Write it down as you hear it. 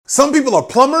Some people are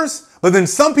plumbers, but then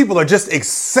some people are just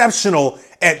exceptional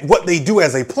at what they do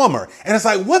as a plumber. And it's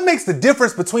like, what makes the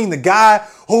difference between the guy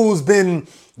who's been,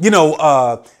 just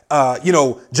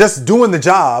doing the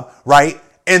job, right?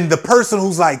 And the person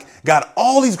who's like got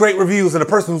all these great reviews and the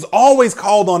person who's always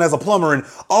called on as a plumber and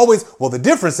always, well, the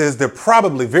difference is they're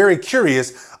probably very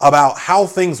curious about how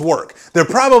things work. They're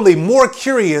probably more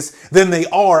curious than they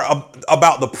are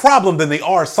about the problem than they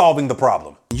are solving the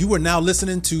problem. You are now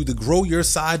listening to the Grow Your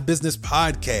Side Business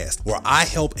podcast, where I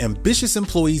help ambitious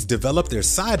employees develop their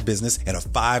side business in a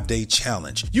 5-day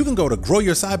challenge. You can go to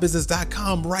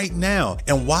growyoursidebusiness.com right now.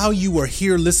 And while you are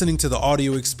here listening to the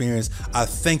audio experience, I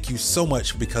thank you so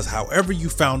much because however you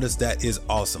found us, that is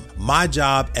awesome. My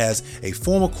job as a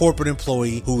former corporate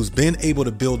employee who's been able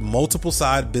to build multiple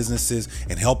side businesses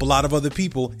and help a lot of other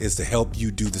people is to help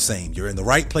you do the same. You're in the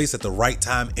right place at the right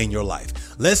time in your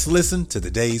life. Let's listen to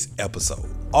today's episode.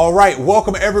 All right,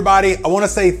 welcome everybody. I want to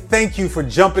say thank you for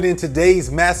jumping in today's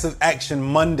Massive Action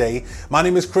Monday. My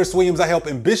name is Chris Williams. I help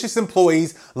ambitious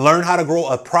employees learn how to grow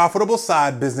a profitable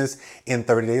side business in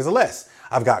 30 days or less.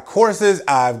 I've got courses,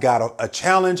 I've got a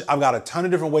challenge, I've got a ton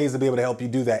of different ways to be able to help you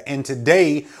do that. And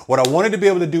today, what I wanted to be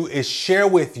able to do is share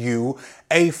with you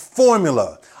a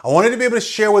formula. I wanted to be able to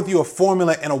share with you a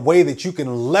formula in a way that you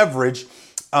can leverage.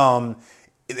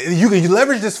 You can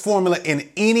leverage this formula in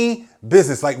any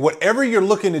business, like whatever you're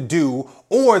looking to do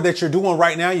or that you're doing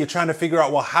right now. You're trying to figure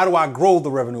out, well, how do I grow the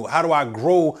revenue? How do I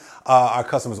grow our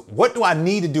customers? What do I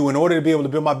need to do in order to be able to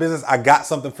build my business? I got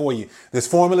something for you. This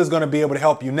formula is going to be able to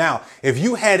help you. Now, if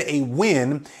you had a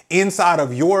win inside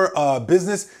of your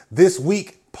business this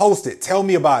week, post it. Tell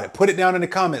me about it. Put it down in the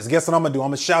comments. Guess what I'm going to do? I'm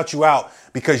going to shout you out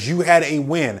because you had a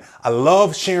win. I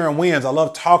love sharing wins. I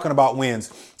love talking about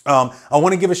wins. I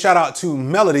want to give a shout out to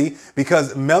Melody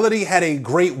because Melody had a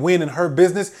great win in her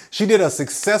business. She did a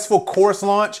successful course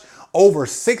launch, over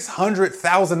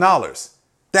 $600,000.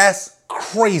 That's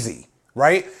crazy,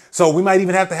 right? So we might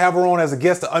even have to have her on as a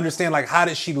guest to understand, like, how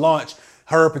did she launch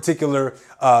her particular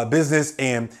business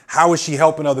and how is she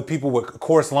helping other people with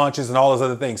course launches and all those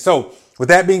other things. So with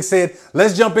that being said,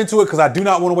 let's jump into it because I do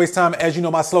not want to waste time. As you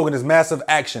know, my slogan is Massive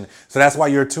Action. So that's why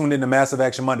you're tuned into Massive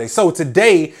Action Monday. So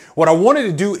today, what I wanted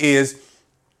to do is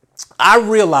I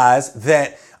realized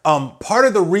that part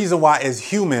of the reason why as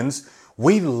humans,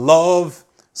 we love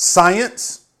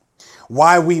science,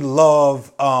 why we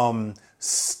love,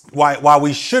 why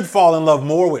we should fall in love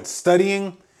more with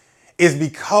studying is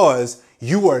because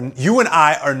you and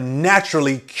I are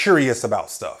naturally curious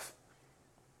about stuff.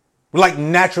 We're like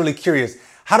naturally curious.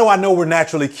 How do I know we're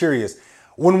naturally curious?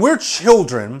 When we're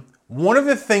children, one of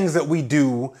the things that we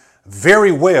do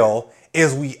very well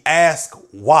is we ask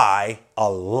why a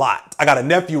lot. I got a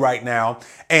nephew right now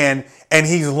and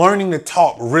he's learning to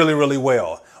talk really, really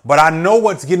well. But I know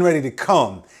what's getting ready to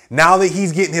come. Now that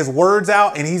he's getting his words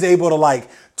out and he's able to like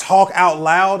talk out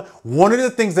loud, one of the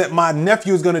things that my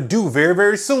nephew is going to do very,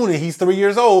 very soon, and he's 3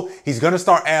 years old, he's going to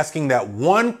start asking that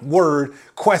one word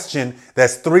question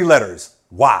that's 3 letters.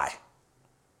 Why?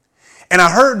 And I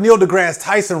heard Neil deGrasse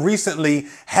Tyson recently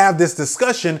have this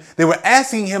discussion. They were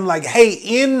asking him like, hey,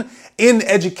 in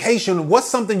education, what's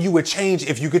something you would change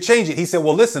if you could change it? He said,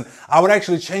 well, listen, I would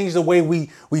actually change the way we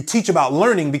teach about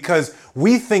learning because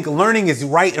we think learning is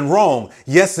right and wrong,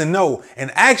 yes and no.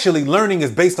 And actually learning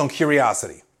is based on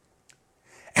curiosity.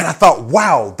 And I thought,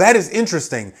 wow, that is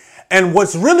interesting. And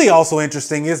what's really also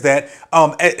interesting is that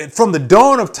from the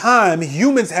dawn of time,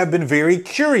 humans have been very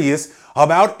curious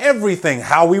about everything,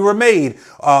 how we were made,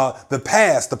 the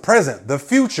past, the present, the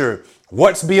future,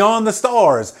 what's beyond the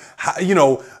stars,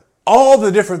 all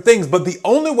the different things. But the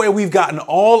only way we've gotten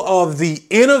all of the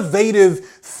innovative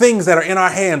things that are in our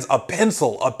hands, a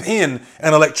pencil, a pen,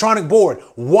 an electronic board,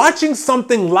 watching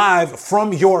something live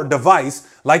from your device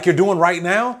like you're doing right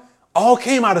now, all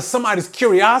came out of somebody's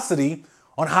curiosity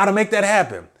on how to make that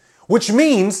happen, which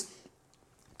means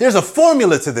there's a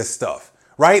formula to this stuff,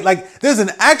 right? Like there's an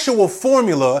actual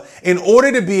formula in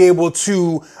order to be able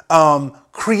to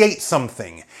create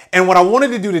something. And what I wanted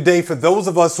to do today for those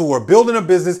of us who are building a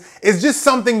business is just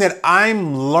something that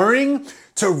I'm learning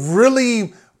to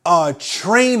really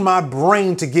train my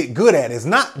brain to get good at. It's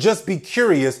not just be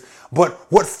curious, but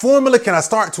what formula can I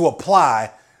start to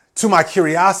apply to my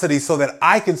curiosity so that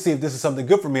I can see if this is something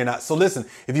good for me or not. So listen,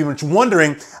 if you've been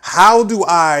wondering, how do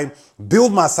I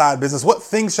build my side business? What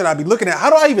things should I be looking at? How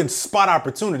do I even spot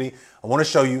opportunity? I want to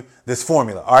show you this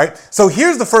formula. All right. So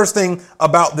here's the first thing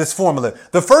about this formula.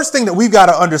 The first thing that we've got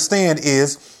to understand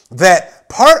is that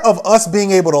part of us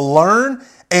being able to learn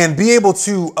and be able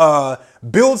to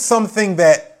build something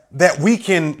that we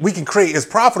can create is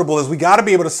profitable is we got to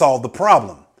be able to solve the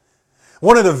problem.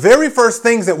 One of the very first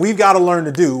things that we've got to learn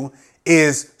to do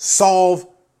is solve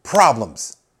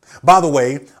problems. By the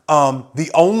way,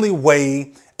 the only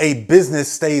way a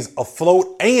business stays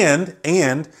afloat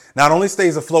and not only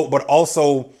stays afloat, but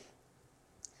also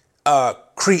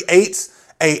creates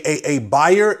a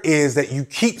buyer is that you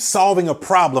keep solving a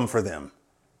problem for them,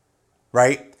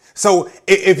 right? So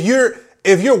if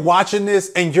you're watching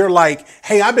this and you're like,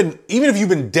 hey, even if you've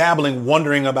been dabbling,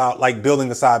 wondering about like building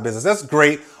a side business, that's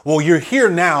great. Well, you're here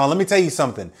now. Let me tell you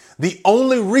something. The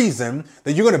only reason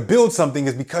that you're going to build something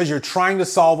is because you're trying to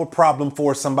solve a problem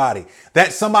for somebody.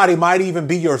 That somebody might even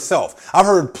be yourself. I've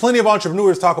heard plenty of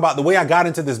entrepreneurs talk about the way I got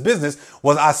into this business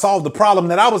was I solved the problem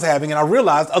that I was having and I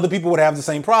realized other people would have the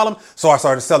same problem. So I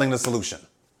started selling the solution.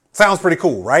 Sounds pretty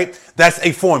cool, right? That's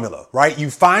a formula, right?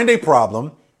 You find a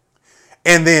problem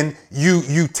and then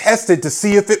you test it to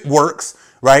see if it works,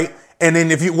 right? And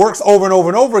then if it works over and over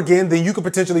and over again, then you could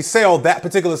potentially sell that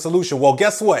particular solution. Well,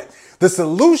 guess what? The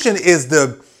solution is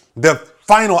the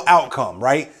final outcome,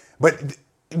 right? But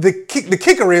the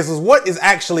kicker is what is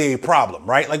actually a problem,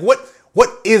 right? Like what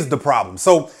is the problem?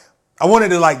 So I wanted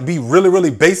to like be really,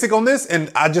 really basic on this.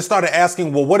 And I just started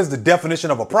asking, well, what is the definition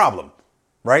of a problem,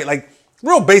 right? Like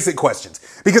real basic questions,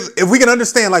 because if we can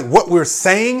understand like what we're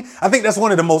saying, I think that's one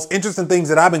of the most interesting things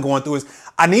that I've been going through is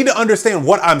I need to understand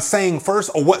what I'm saying first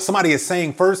or what somebody is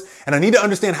saying first. And I need to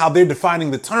understand how they're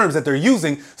defining the terms that they're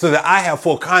using so that I have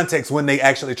full context when they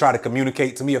actually try to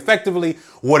communicate to me effectively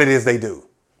what it is they do.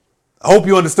 I hope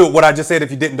you understood what I just said.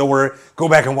 If you didn't, don't worry, go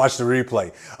back and watch the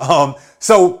replay.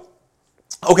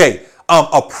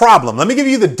 A problem. Let me give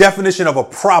you the definition of a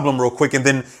problem real quick, and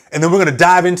then we're going to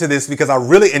dive into this because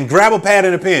and grab a pad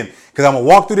and a pen because I'm going to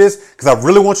walk through this because I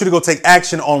really want you to go take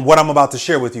action on what I'm about to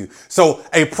share with you. So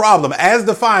a problem, as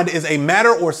defined, is a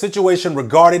matter or situation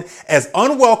regarded as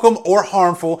unwelcome or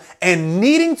harmful and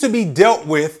needing to be dealt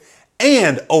with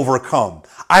and overcome.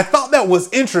 I thought that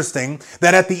was interesting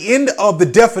that at the end of the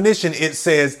definition, it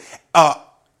says,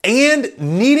 and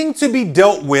needing to be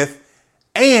dealt with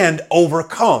and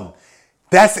overcome.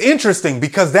 That's interesting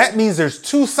because that means there's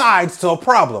two sides to a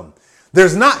problem.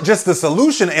 There's not just the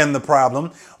solution and the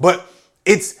problem, but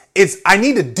it's I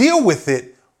need to deal with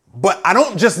it, but I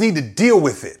don't just need to deal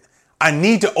with it. I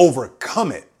need to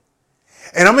overcome it.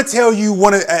 And I'm going to tell you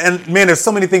and man, there's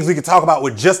so many things we could talk about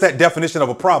with just that definition of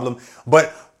a problem,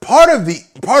 but part of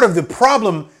the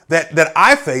problem that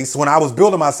I faced when I was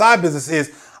building my side business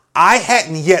is I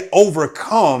hadn't yet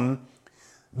overcome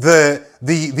the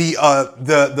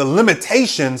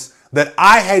limitations that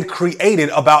I had created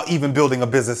about even building a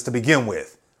business to begin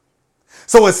with.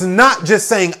 So it's not just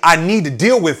saying I need to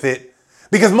deal with it,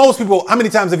 because most people, how many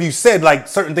times have you said like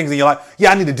certain things in your life?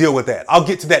 Yeah, I need to deal with that. I'll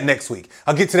get to that next week.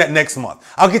 I'll get to that next month.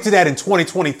 I'll get to that in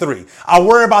 2023. I'll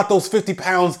worry about those 50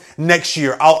 pounds next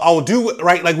year. I'll do it,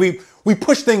 right? Like we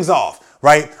push things off.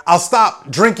 Right? I'll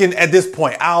stop drinking at this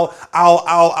point.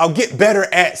 I'll get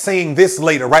better at saying this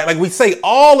later, right? Like we say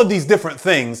all of these different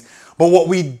things, but what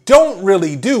we don't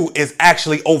really do is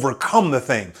actually overcome the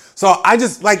thing. So I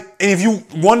just and if you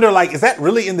wonder, like, is that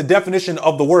really in the definition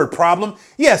of the word problem?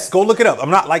 Yes, go look it up.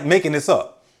 I'm not like making this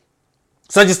up.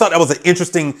 So I just thought that was an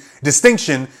interesting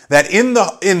distinction that in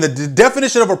the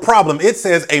definition of a problem, it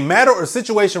says a matter or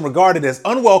situation regarded as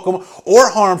unwelcome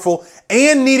or harmful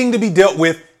and needing to be dealt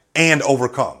with and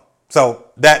overcome. So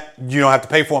that you don't have to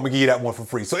pay for. I'm gonna give you that one for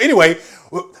free. So anyway,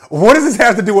 what does this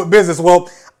have to do with business? Well,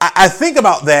 I think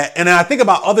about that, and I think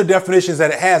about other definitions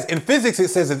that it has. In physics, it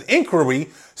says an inquiry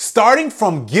starting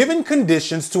from given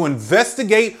conditions to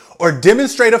investigate or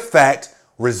demonstrate a fact,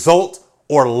 result,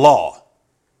 or law.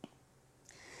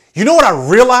 You know what I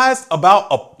realized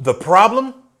about the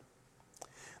problem?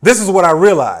 This is what I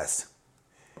realized.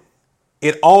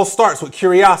 It all starts with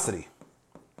curiosity.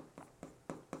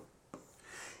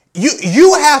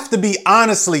 You have to be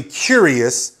honestly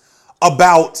curious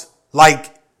about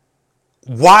like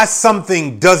why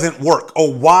something doesn't work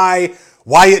or why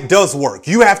it does work.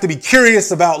 You have to be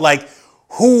curious about like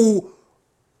who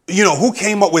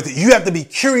came up with it. You have to be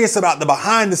curious about the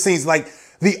behind the scenes. Like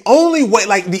the only way,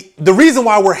 like the reason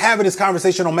why we're having this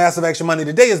conversation on Massive Action Monday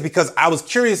today is because I was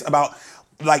curious about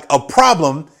like a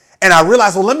problem and I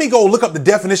realized, well, let me go look up the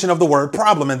definition of the word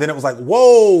problem. And then it was like,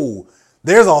 whoa.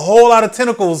 There's a whole lot of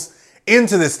tentacles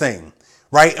into this thing,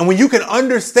 right? And when you can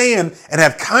understand and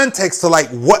have context to like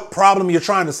what problem you're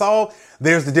trying to solve,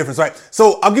 there's the difference, right?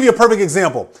 So I'll give you a perfect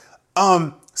example.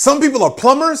 Some people are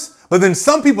plumbers, but then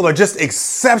some people are just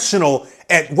exceptional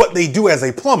at what they do as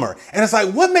a plumber. And it's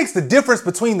like, what makes the difference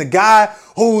between the guy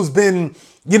who's been,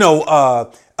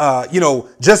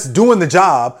 just doing the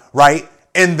job, right?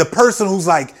 And the person who's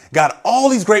like got all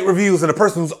these great reviews and the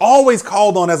person who's always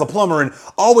called on as a plumber and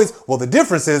always, well, the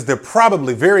difference is they're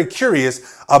probably very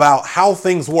curious about how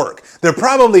things work. They're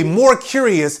probably more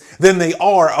curious than they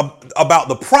are about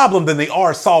the problem than they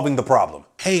are solving the problem.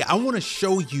 Hey, I want to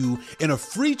show you in a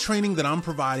free training that I'm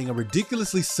providing a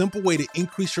ridiculously simple way to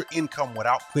increase your income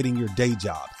without quitting your day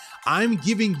job. I'm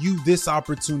giving you this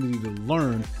opportunity to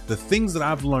learn the things that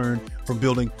I've learned from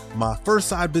building my first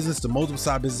side business to multiple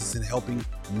side business and helping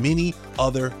many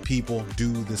other people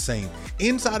do the same.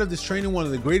 Inside of this training, one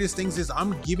of the greatest things is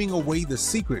I'm giving away the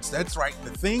secrets. That's right. The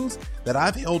things that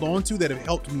I've held on to that have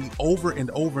helped me over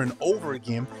and over and over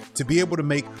again to be able to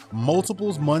make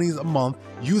multiples monies a month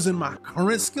using my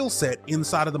current skill set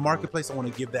inside of the marketplace. I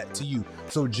want to give that to you.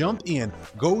 So jump in,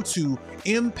 go to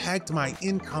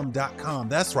impactmyincome.com.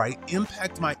 That's right.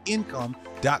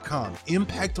 Impactmyincome.com,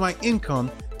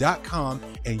 impactmyincome.com,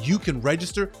 and you can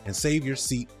register and save your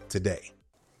seat today.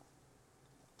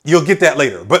 You'll get that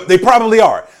later, but they probably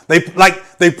are. They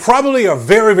probably are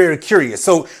very, very curious.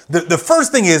 So the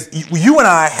first thing is you and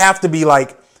I have to be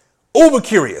like uber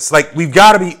curious. Like we've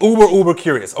got to be uber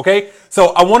curious. Okay.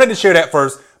 So I wanted to share that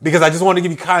first because I just wanted to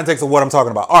give you context of what I'm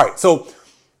talking about. All right. So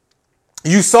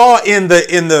you saw in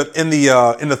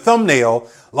the thumbnail,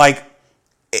 like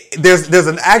there's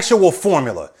an actual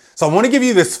formula. So I want to give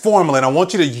you this formula and I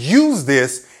want you to use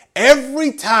this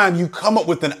every time you come up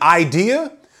with an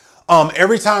idea.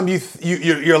 Every time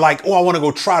you're like, oh, I want to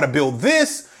go try to build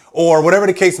this or whatever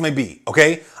the case may be.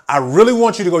 Okay. I really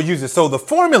want you to go use this. So the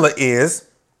formula is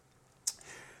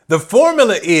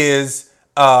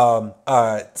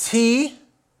T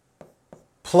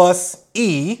plus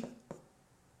E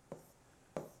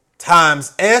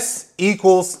times S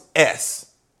equals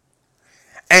S.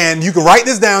 And you can write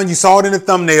this down. You saw it in the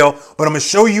thumbnail, but I'm going to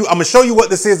show you what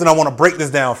this is. And I want to break this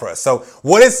down for us. So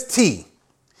what is T?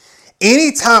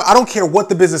 Anytime, I don't care what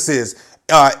the business is,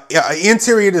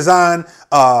 interior design,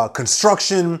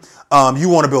 construction, you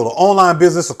want to build an online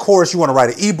business, of course, you want to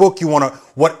write an ebook, you want to,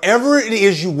 whatever it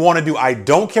is you want to do. I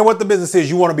don't care what the business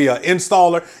is. You want to be an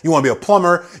installer, you want to be a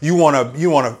plumber, you want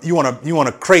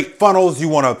to create funnels, you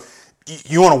want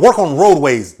to work on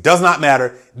roadways, does not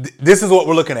matter. This is what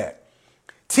we're looking at.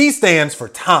 T stands for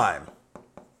time.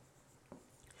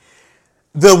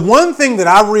 The one thing that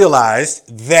I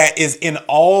realized that is in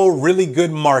all really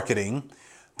good marketing,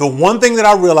 the one thing that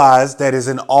I realized that is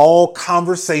in all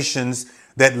conversations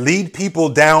that lead people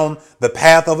down the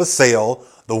path of a sale,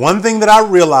 the one thing that I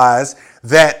realized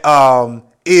that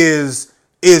is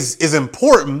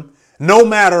important no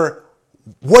matter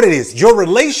what it is, your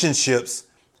relationships,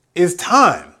 is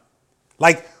time.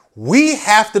 Like we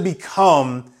have to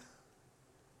become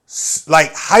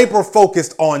like hyper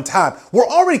focused on time. We're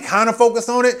already kind of focused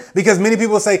on it because many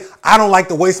people say, I don't like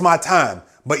to waste my time.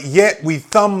 But yet we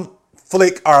thumb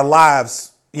flick our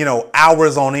lives,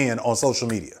 hours on end on social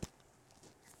media.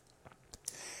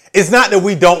 It's not that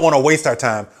we don't want to waste our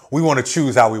time. We want to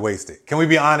choose how we waste it. Can we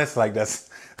be honest? Like that's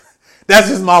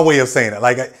just my way of saying it.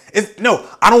 Like no,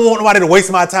 I don't want nobody to waste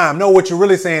my time. No, what you're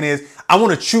really saying is I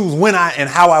want to choose when and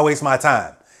how I waste my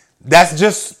time. That's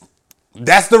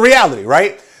the reality,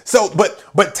 right? So,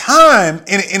 but time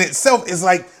in itself is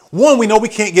like, one, we know we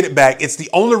can't get it back. It's the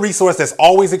only resource that's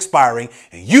always expiring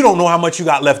and you don't know how much you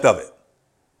got left of it.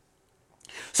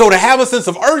 So to have a sense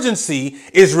of urgency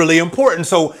is really important.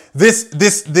 So this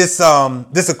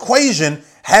equation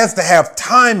has to have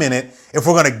time in it if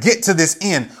we're going to get to this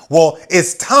end. Well,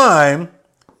 it's time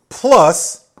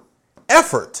plus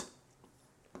effort.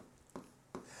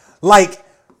 Like,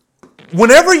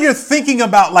 whenever you're thinking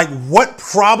about like what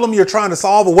problem you're trying to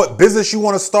solve or what business you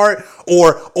want to start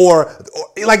or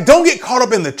like don't get caught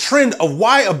up in the trend of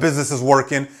why a business is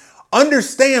working.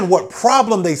 Understand what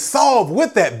problem they solve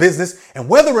with that business and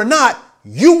whether or not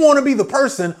you want to be the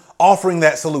person offering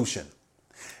that solution.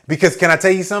 Because can I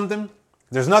tell you something?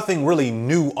 There's nothing really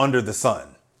new under the sun.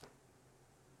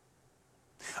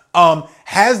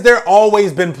 Has there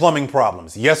always been plumbing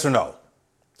problems? Yes or no?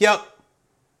 Yep.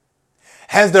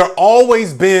 Has there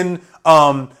always been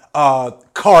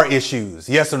car issues?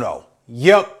 Yes or no?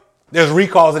 Yep. There's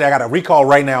recalls that I got a recall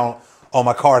right now on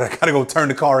my car. That I got to go turn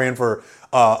the car in for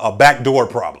a backdoor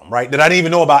problem, right? That I didn't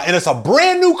even know about. And it's a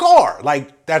brand new car.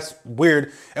 Like that's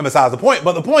weird and besides the point.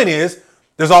 But the point is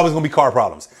there's always going to be car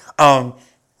problems.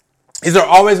 Is there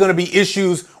always going to be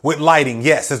issues with lighting?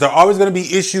 Yes. Is there always going to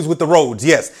be issues with the roads?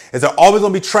 Yes. Is there always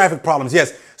going to be traffic problems?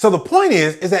 Yes. So the point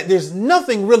is that there's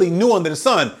nothing really new under the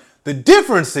sun. The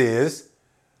difference is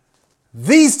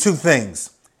these two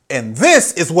things. And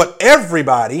this is what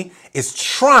everybody is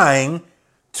trying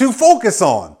to focus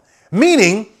on.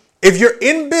 Meaning If you're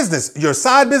in business, your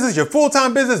side business, your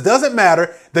full-time business, doesn't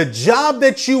matter. The job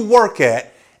that you work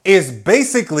at is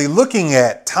basically looking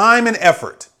at time and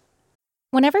effort.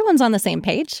 When everyone's on the same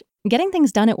page, getting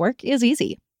things done at work is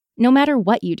easy. No matter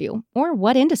what you do or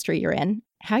what industry you're in,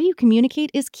 how you communicate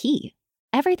is key.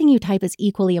 Everything you type is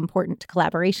equally important to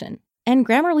collaboration, and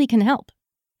Grammarly can help.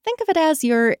 Think of it as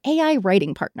your AI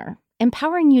writing partner,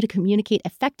 empowering you to communicate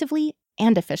effectively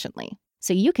and efficiently,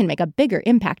 so you can make a bigger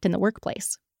impact in the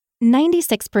workplace.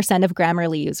 96% of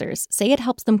Grammarly users say it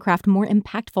helps them craft more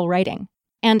impactful writing.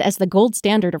 And as the gold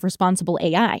standard of responsible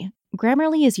AI,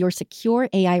 Grammarly is your secure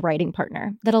AI writing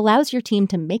partner that allows your team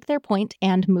to make their point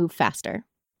and move faster.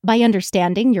 By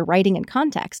understanding your writing and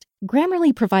context,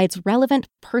 Grammarly provides relevant,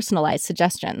 personalized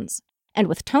suggestions. And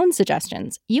with tone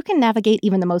suggestions, you can navigate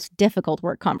even the most difficult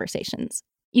work conversations.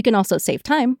 You can also save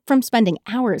time from spending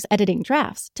hours editing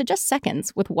drafts to just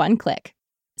seconds with one click.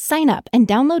 Sign up and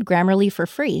download Grammarly for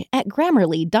free at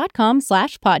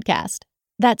grammarly.com/podcast.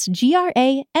 That's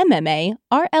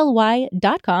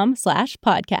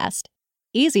GRAMMARLY.com/podcast.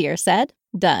 Easier said,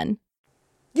 done.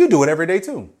 You do it every day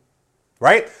too,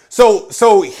 right? So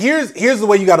here's the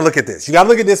way you got to look at this. You got to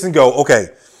look at this and go, okay,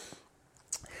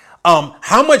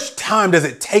 how much time does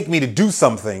it take me to do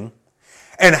something,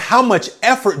 and how much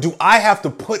effort do I have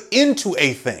to put into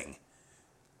a thing,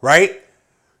 right?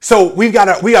 So we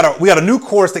got a new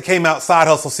course that came out, Side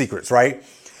Hustle Secrets, right?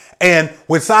 And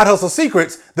with Side Hustle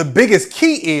Secrets, the biggest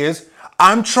key is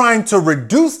I'm trying to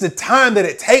reduce the time that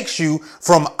it takes you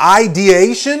from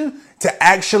ideation to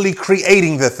actually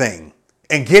creating the thing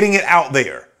and getting it out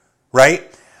there, right?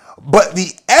 But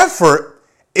the effort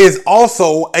is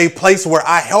also a place where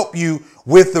I help you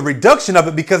with the reduction of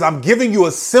it, because I'm giving you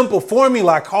a simple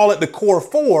formula. I call it the Core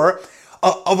 4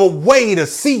 of a way to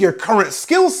see your current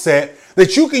skill set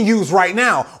that you can use right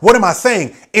now. What am I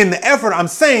saying? In the effort, I'm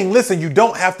saying, listen, you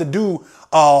don't have to do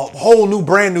a whole new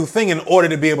brand new thing in order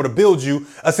to be able to build you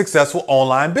a successful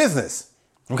online business.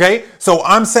 Okay. So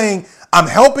I'm saying I'm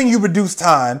helping you reduce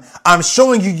time. I'm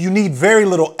showing you need very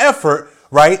little effort,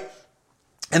 right?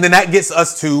 And then that gets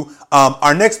us to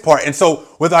our next part. And so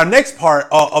with our next part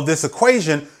of this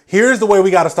equation, here's the way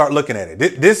we got to start looking at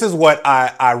it. This is what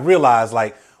I realized,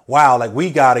 like, wow, like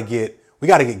we got to get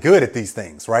good at these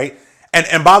things, right?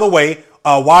 And by the way,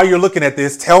 while you're looking at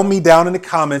this, tell me down in the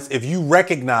comments if you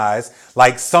recognize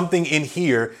like something in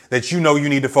here that you know you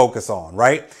need to focus on,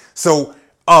 right? So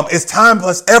it's time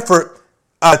plus effort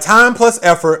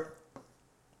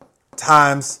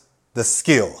times the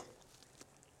skill.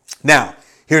 Now,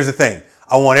 here's the thing.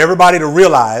 I want everybody to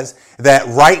realize that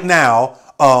right now,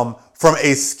 from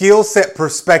a skill set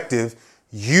perspective,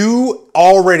 you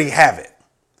already have it.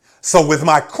 So with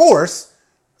my course,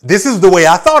 this is the way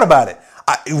I thought about it.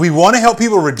 We want to help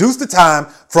people reduce the time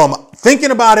from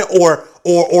thinking about it or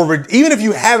even if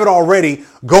you have it already,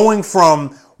 going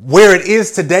from where it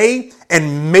is today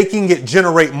and making it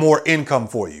generate more income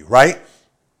for you, right?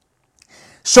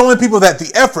 Showing people that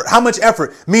the effort, how much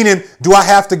effort, meaning do I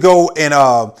have to go and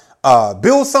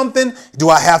build something? Do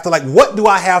I have to what do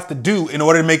I have to do in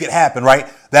order to make it happen, right?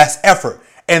 That's effort.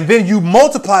 And then you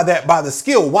multiply that by the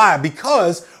skill. Why?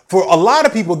 Because for a lot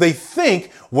of people, they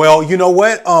think, well, you know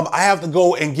what? I have to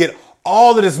go and get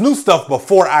all of this new stuff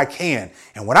before I can.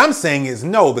 And what I'm saying is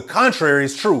no, the contrary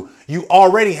is true. You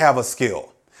already have a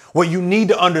skill. What you need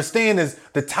to understand is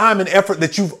the time and effort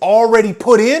that you've already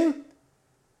put in.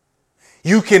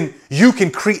 You can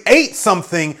create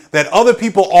something that other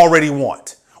people already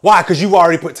want. Why? Because you've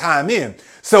already put time in.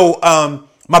 So,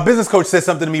 my business coach said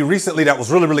something to me recently that was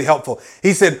really, really helpful.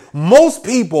 He said, most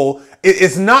people,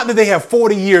 it's not that they have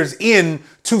 40 years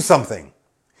into something.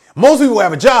 Most people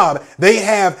have a job.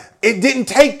 It didn't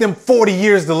take them 40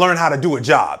 years to learn how to do a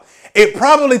job. It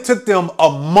probably took them a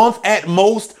month at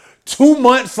most, 2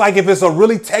 months, like if it's a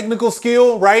really technical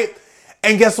skill, right?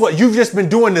 And guess what? You've just been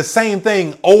doing the same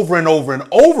thing over and over and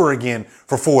over again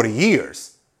for 40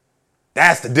 years.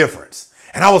 That's the difference.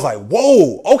 And I was like,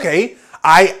 whoa, okay.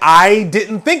 I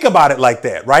didn't think about it like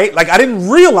that, right? Like I didn't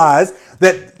realize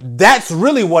that that's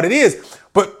really what it is.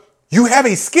 But you have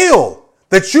a skill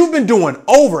that you've been doing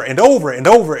over and over and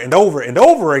over and over and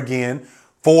over again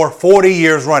for 40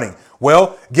 years running.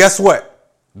 Well, guess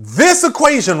what? This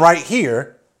equation right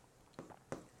here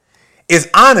is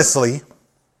honestly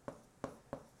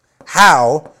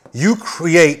how you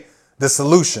create the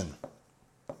solution.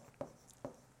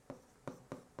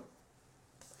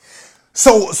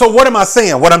 So what am I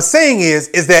saying? What I'm saying is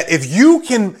that if you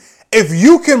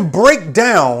can break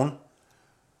down,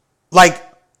 like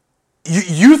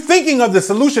you thinking of the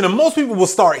solution, and most people will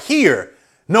start here.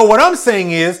 No, what I'm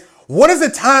saying is, What is the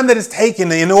time that it's taken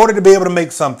in order to be able to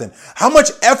make something? How much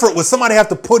effort would somebody have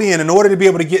to put in order to be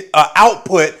able to get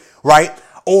output, right?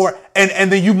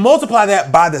 And then you multiply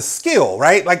that by the skill,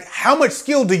 right? Like how much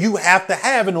skill do you have to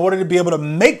have in order to be able to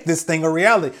make this thing a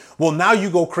reality? Well, now you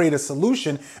go create a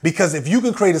solution, because if you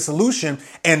can create a solution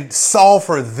and solve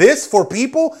for this for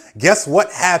people, guess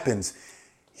what happens?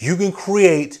 You can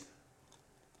create,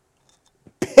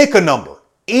 pick a number,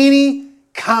 any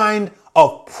kind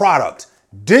of product,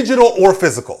 digital or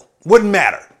physical, wouldn't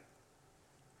matter,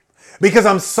 because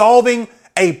I'm solving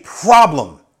a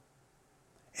problem.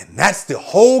 And that's the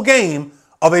whole game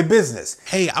of a business.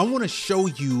 Hey, I want to show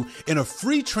you in a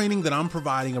free training that I'm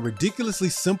providing a ridiculously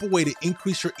simple way to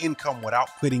increase your income without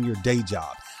quitting your day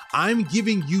job. I'm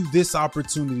giving you this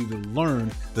opportunity to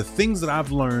learn the things that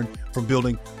I've learned from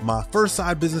building my first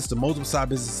side business to multiple side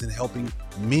business and helping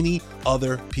many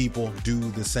other people do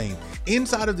the same.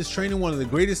 Inside of this training, one of the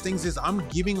greatest things is I'm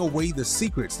giving away the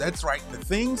secrets. That's right. The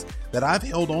things that I've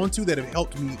held on to that have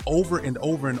helped me over and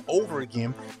over and over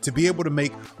again to be able to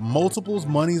make multiples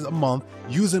monies a month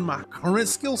using my current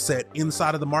skill set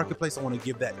inside of the marketplace. I want to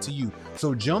give that to you.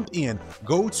 So jump in,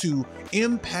 go to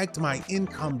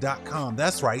impactmyincome.com.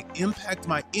 That's right.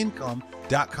 Impactmyincome.com.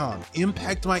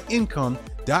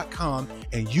 Impactmyincome.com,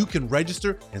 and you can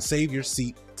register and save your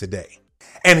seat today.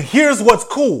 And here's what's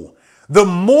cool. The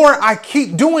more I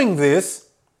keep doing this,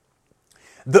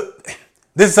 this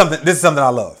is something I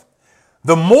love.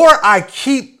 The more I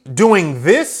keep doing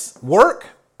this work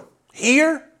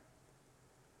here,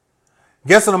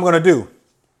 guess what I'm going to do?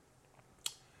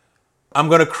 I'm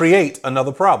going to create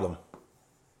another problem.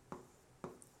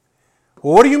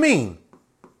 Well, what do you mean?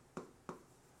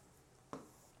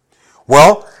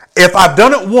 Well, if I've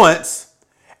done it once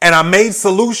and I made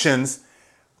solutions,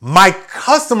 my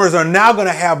customers are now going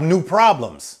to have new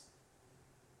problems.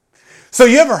 So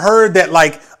you ever heard that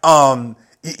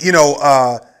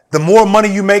the more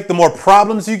money you make, the more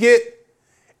problems you get?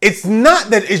 It's not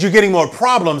that you're getting more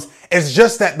problems. It's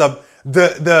just that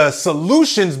the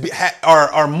solutions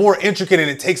are more intricate and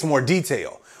it takes more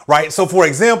detail, right? So for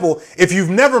example, if you've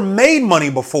never made money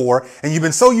before and you've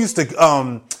been so used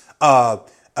to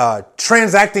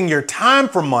transacting your time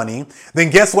for money,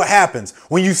 then guess what happens?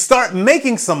 When you start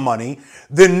making some money,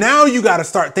 then now you got to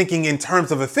start thinking in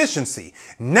terms of efficiency.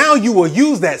 Now you will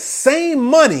use that same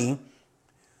money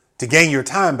to gain your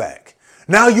time back.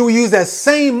 Now you will use that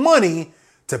same money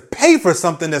to pay for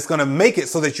something that's going to make it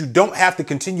so that you don't have to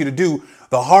continue to do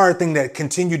the hard thing that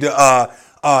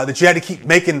that you had to keep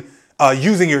making,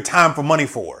 using your time for money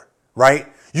for, right?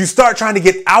 You start trying to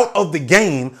get out of the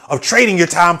game of trading your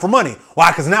time for money.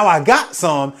 Why? Because now I got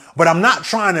some, but I'm not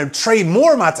trying to trade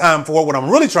more of my time for it. What I'm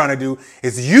really trying to do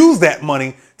is use that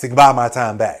money to buy my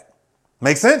time back.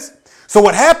 Make sense? So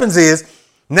what happens is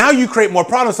now you create more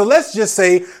problems. So let's just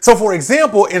say, for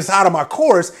example, inside of my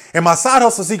course, in my Side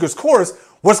Hustle Secrets course,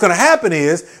 what's going to happen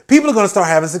is people are going to start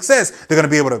having success. They're going to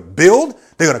be able to build.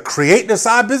 They're going to create their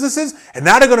side businesses. And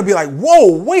now they're going to be like,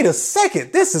 whoa, wait a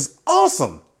second. This is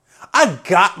awesome. I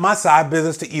got my side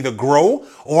business to either grow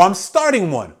or I'm starting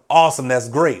one. Awesome. That's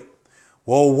great.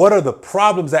 Well, what are the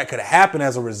problems that could happen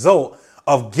as a result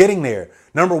of getting there?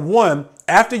 Number one,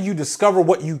 after you discover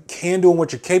what you can do and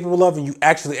what you're capable of and you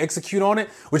actually execute on it,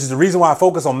 which is the reason why I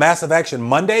focus on Massive Action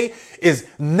Monday, is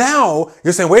now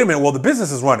you're saying, wait a minute, well, the business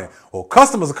is running. Well,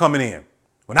 customers are coming in.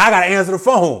 Well, now I got to answer the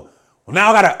phone. Well,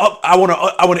 now I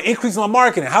want to increase my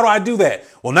marketing. How do I do that?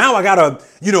 Well, now I got to,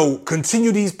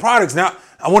 continue these products. Now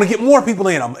I want to get more people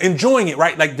in. I'm enjoying it,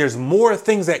 right? Like there's more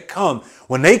things that come.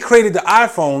 When they created the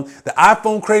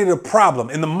iPhone created a problem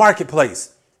in the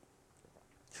marketplace.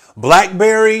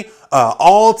 BlackBerry,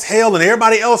 Alltel, and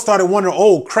everybody else started wondering,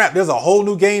 oh crap, there's a whole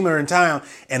new gamer in town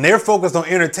and they're focused on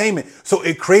entertainment. So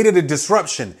it created a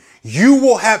disruption.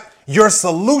 Your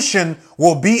solution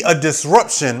will be a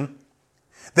disruption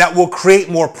that will create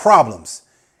more problems.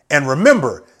 And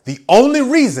remember, the only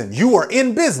reason you are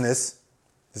in business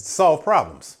is to solve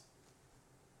problems.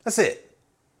 That's it.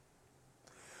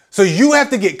 So you have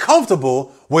to get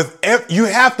comfortable you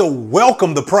have to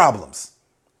welcome the problems.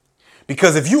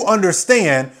 Because if you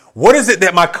understand, what is it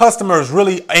that my customer is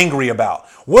really angry about?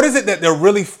 What is it that they're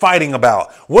really fighting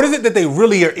about? What is it that they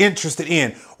really are interested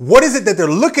in? What is it that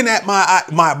they're looking at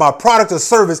my product or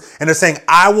service and they're saying,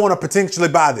 I want to potentially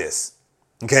buy this?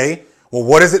 Okay. Well,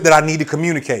 what is it that I need to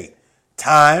communicate?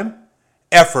 Time,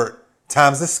 effort,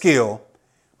 times the skill,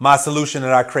 my solution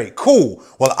that I create. Cool.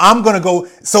 Well, I'm going to go.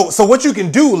 So what you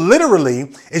can do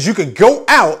literally is you can go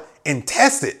out and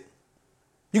test it.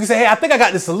 You can say, hey, I think I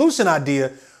got this solution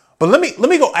idea, but let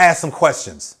me go ask some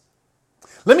questions.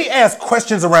 Let me ask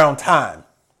questions around time.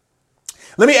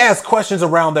 let me ask questions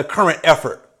around the current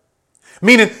effort.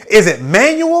 Meaning, is it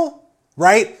manual,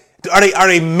 right? Are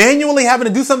they manually having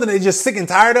to do something they're just sick and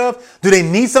tired of? Do they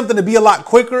need something to be a lot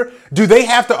quicker? Do they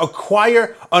have to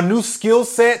acquire a new skill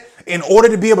set in order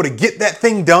to be able to get that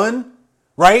thing done,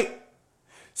 right?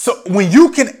 So when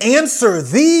you can answer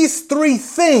these three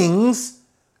things,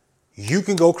 you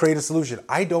can go create a solution.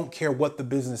 I don't care what the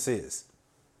business is.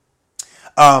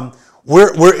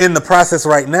 We're in the process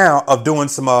right now of doing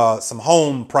some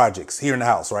home projects here in the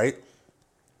house, right?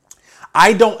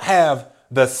 I don't have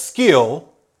the skill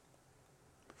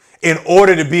in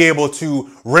order to be able to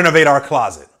renovate our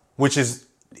closet, which is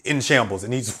in shambles. It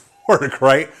needs work,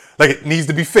 right? Like it needs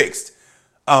to be fixed.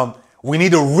 We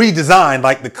need to redesign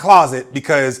like the closet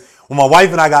because when my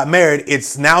wife and I got married,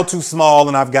 it's now too small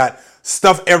and I've got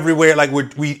stuff everywhere. Like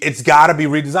it's got to be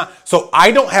redesigned. So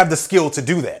I don't have the skill to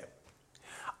do that.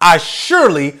 I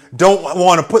surely don't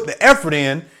want to put the effort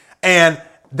in, and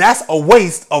that's a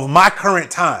waste of my current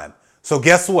time. So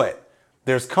guess what?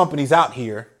 There's companies out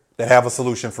here that have a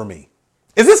solution for me.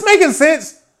 Is this making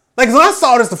sense? Like when I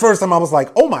saw this the first time, I was like,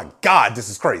 oh my God, this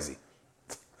is crazy.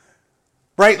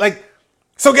 Right? Like,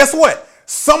 so guess what?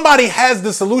 Somebody has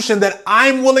the solution that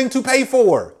I'm willing to pay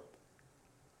for.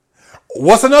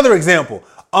 What's another example?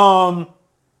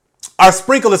 Our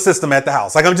sprinkler system at the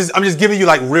house. Like I'm just giving you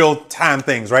like real time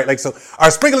things, right? Like, so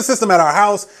our sprinkler system at our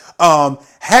house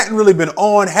hadn't really been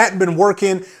on, hadn't been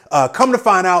working. Come to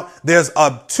find out, there's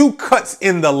 2 cuts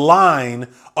in the line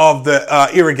of the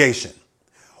irrigation.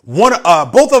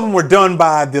 Both of them were done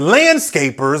by the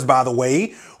landscapers, by the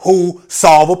way, who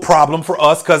solve a problem for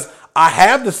us because I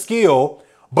have the skill,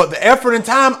 but the effort and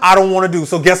time I don't want to do.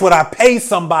 So guess what? I pay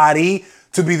somebody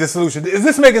to be the solution. Is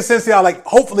this making sense to y'all? Like,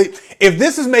 hopefully, if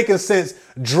this is making sense,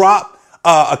 drop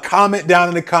a comment down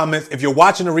in the comments. If you're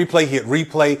watching the replay, hit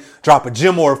replay, drop a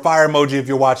gem or a fire emoji if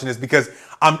you're watching this, because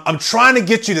I'm trying to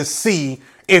get you to see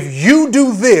if you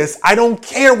do this, I don't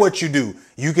care what you do,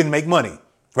 you can make money,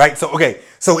 right? So, okay.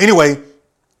 So anyway,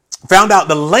 found out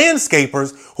the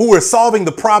landscapers who were solving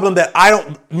the problem that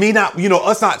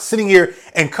us not sitting here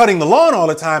and cutting the lawn all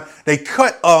the time. They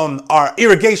cut our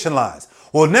irrigation lines.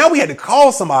 Well, now we had to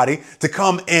call somebody to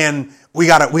come and we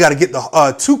gotta get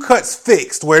the 2 cuts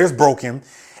fixed where it's broken.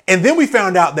 And then we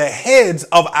found out the heads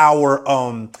of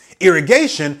our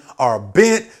irrigation are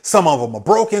bent. Some of them are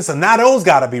broken. So now those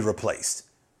gotta be replaced,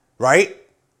 right?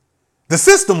 The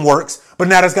system works, but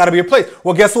now that's gotta be replaced.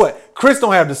 Well, guess what? Chris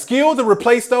don't have the skill to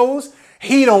replace those.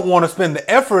 He don't want to spend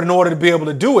the effort in order to be able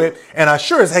to do it. And I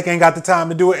sure as heck ain't got the time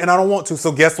to do it. And I don't want to.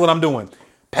 So guess what I'm doing?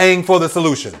 Paying for the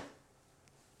solution.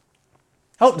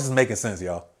 Hope this is making sense,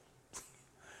 y'all.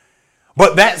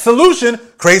 But that solution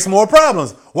creates more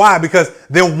problems. Why? Because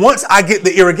then once I get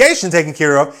the irrigation taken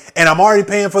care of, and I'm already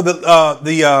paying for the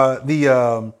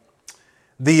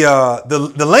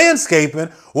landscaping,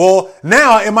 well,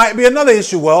 now it might be another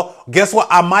issue. Well, guess what?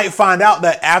 I might find out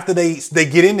that after they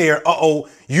get in there,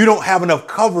 you don't have enough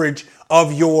coverage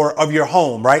of your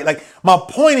home, right? Like my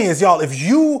point is, y'all, if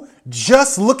you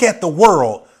just look at the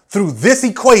world through this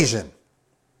equation,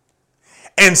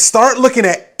 and start looking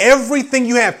at everything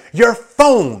you have, your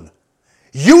phone.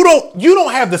 You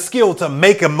don't have the skill to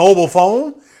make a mobile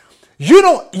phone.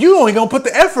 You ain't gonna put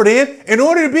the effort in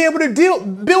order to be able to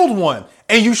build one.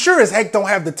 And you sure as heck don't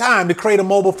have the time to create a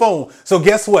mobile phone. So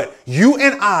guess what? You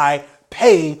and I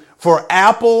pay for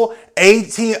Apple's,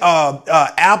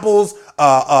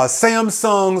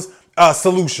 Samsung's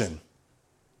solution,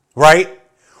 right?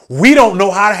 We don't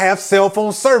know how to have cell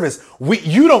phone service.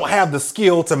 You don't have the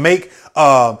skill to make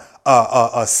a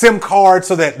SIM card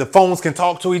so that the phones can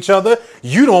talk to each other.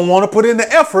 You don't want to put in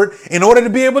the effort in order to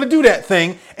be able to do that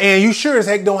thing. And you sure as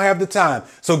heck don't have the time.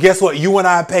 So guess what? You and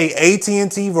I pay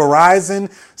AT&T, Verizon,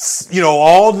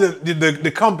 all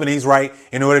the companies, right,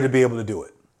 in order to be able to do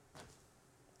it.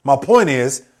 My point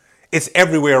is, it's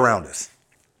everywhere around us.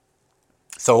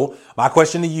 So my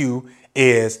question to you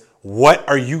is, what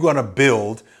are you going to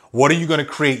build? What are you going to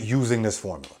create using this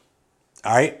formula?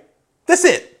 All right. That's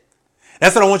it.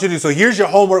 That's what I want you to do. So here's your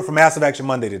homework for Massive Action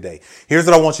Monday today. Here's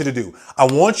what I want you to do. I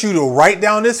want you to write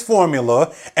down this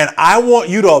formula and I want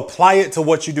you to apply it to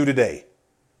what you do today.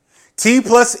 T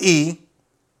plus E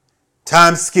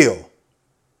times skill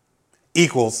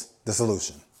equals the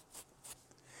solution.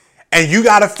 And you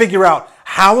got to figure out,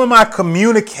 how am I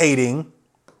communicating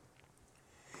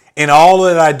in all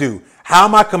that I do? How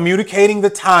am I communicating the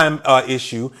time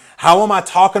issue? How am I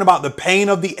talking about the pain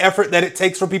of the effort that it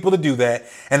takes for people to do that?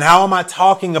 And how am I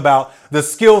talking about the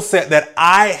skill set that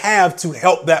I have to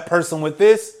help that person with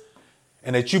this?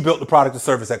 And that you built the product or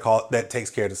service that takes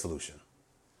care of the solution.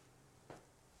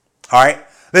 All right.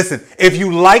 Listen, if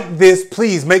you like this,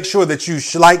 please make sure that you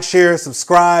like, share,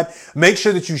 subscribe. Make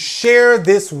sure that you share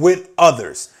this with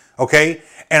others, okay?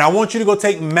 And I want you to go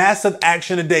take massive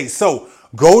action today. So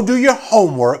go do your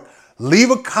homework.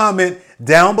 Leave a comment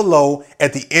down below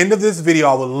at the end of this video.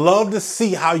 I would love to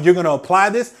see how you're going to apply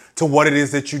this to what it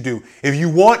is that you do. If you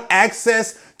want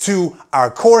access to our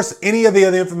course, any of the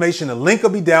other information, the link will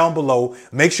be down below.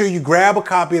 Make sure you grab a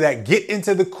copy of that, get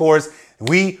into the course.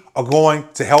 We are going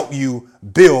to help you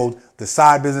build the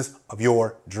side business of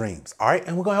your dreams. All right.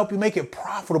 And we're going to help you make it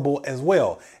profitable as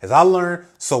well. As I learn,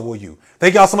 so will you.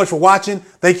 Thank y'all so much for watching.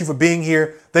 Thank you for being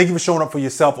here. Thank you for showing up for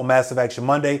yourself on Massive Action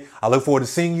Monday. I look forward to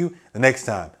seeing you the next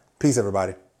time. Peace,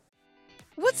 everybody.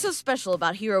 What's so special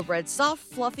about Hero Bread's soft,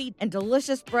 fluffy, and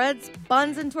delicious breads,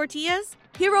 buns, and tortillas?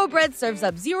 Hero Bread serves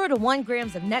up 0 to 1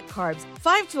 grams of net carbs,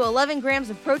 5 to 11 grams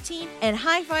of protein, and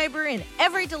high fiber in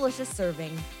every delicious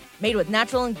serving. Made with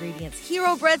natural ingredients,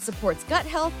 Hero Bread supports gut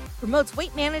health, promotes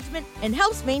weight management, and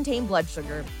helps maintain blood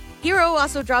sugar. Hero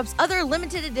also drops other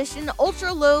limited edition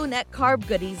ultra-low net carb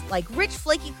goodies like rich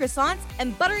flaky croissants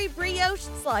and buttery brioche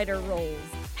slider rolls.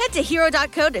 Head to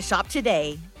hero.co to shop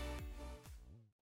today.